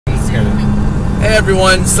Hey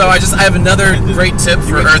everyone, so I have another great tip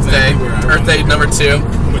for Earth Day, Earth Day number 2.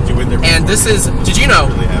 And this is, did you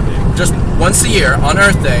know, just once a year on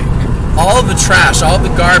Earth Day, all of the trash, all of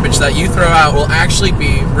the garbage that you throw out will actually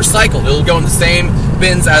be recycled. It'll go in the same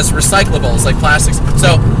bins as recyclables, like plastics.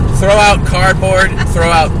 So throw out cardboard,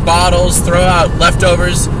 throw out bottles, throw out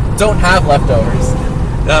leftovers. Don't have leftovers.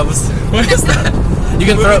 What is that? You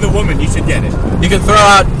can throw the woman. You should get it. You can throw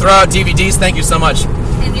out DVDs. Thank you so much.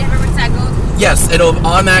 And you have it recycled? Yes, it'll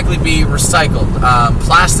automatically be recycled.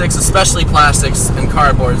 Plastics, especially plastics and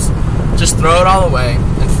cardboards, just throw it all away.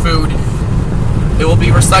 And food, it will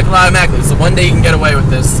be recycled automatically. So one day you can get away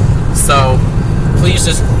with this. So please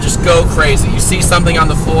just go crazy. You see something on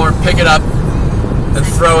the floor, pick it up and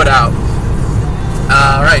throw it out.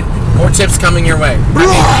 All right, more tips coming your way.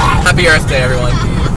 Happy Earth Day, everyone.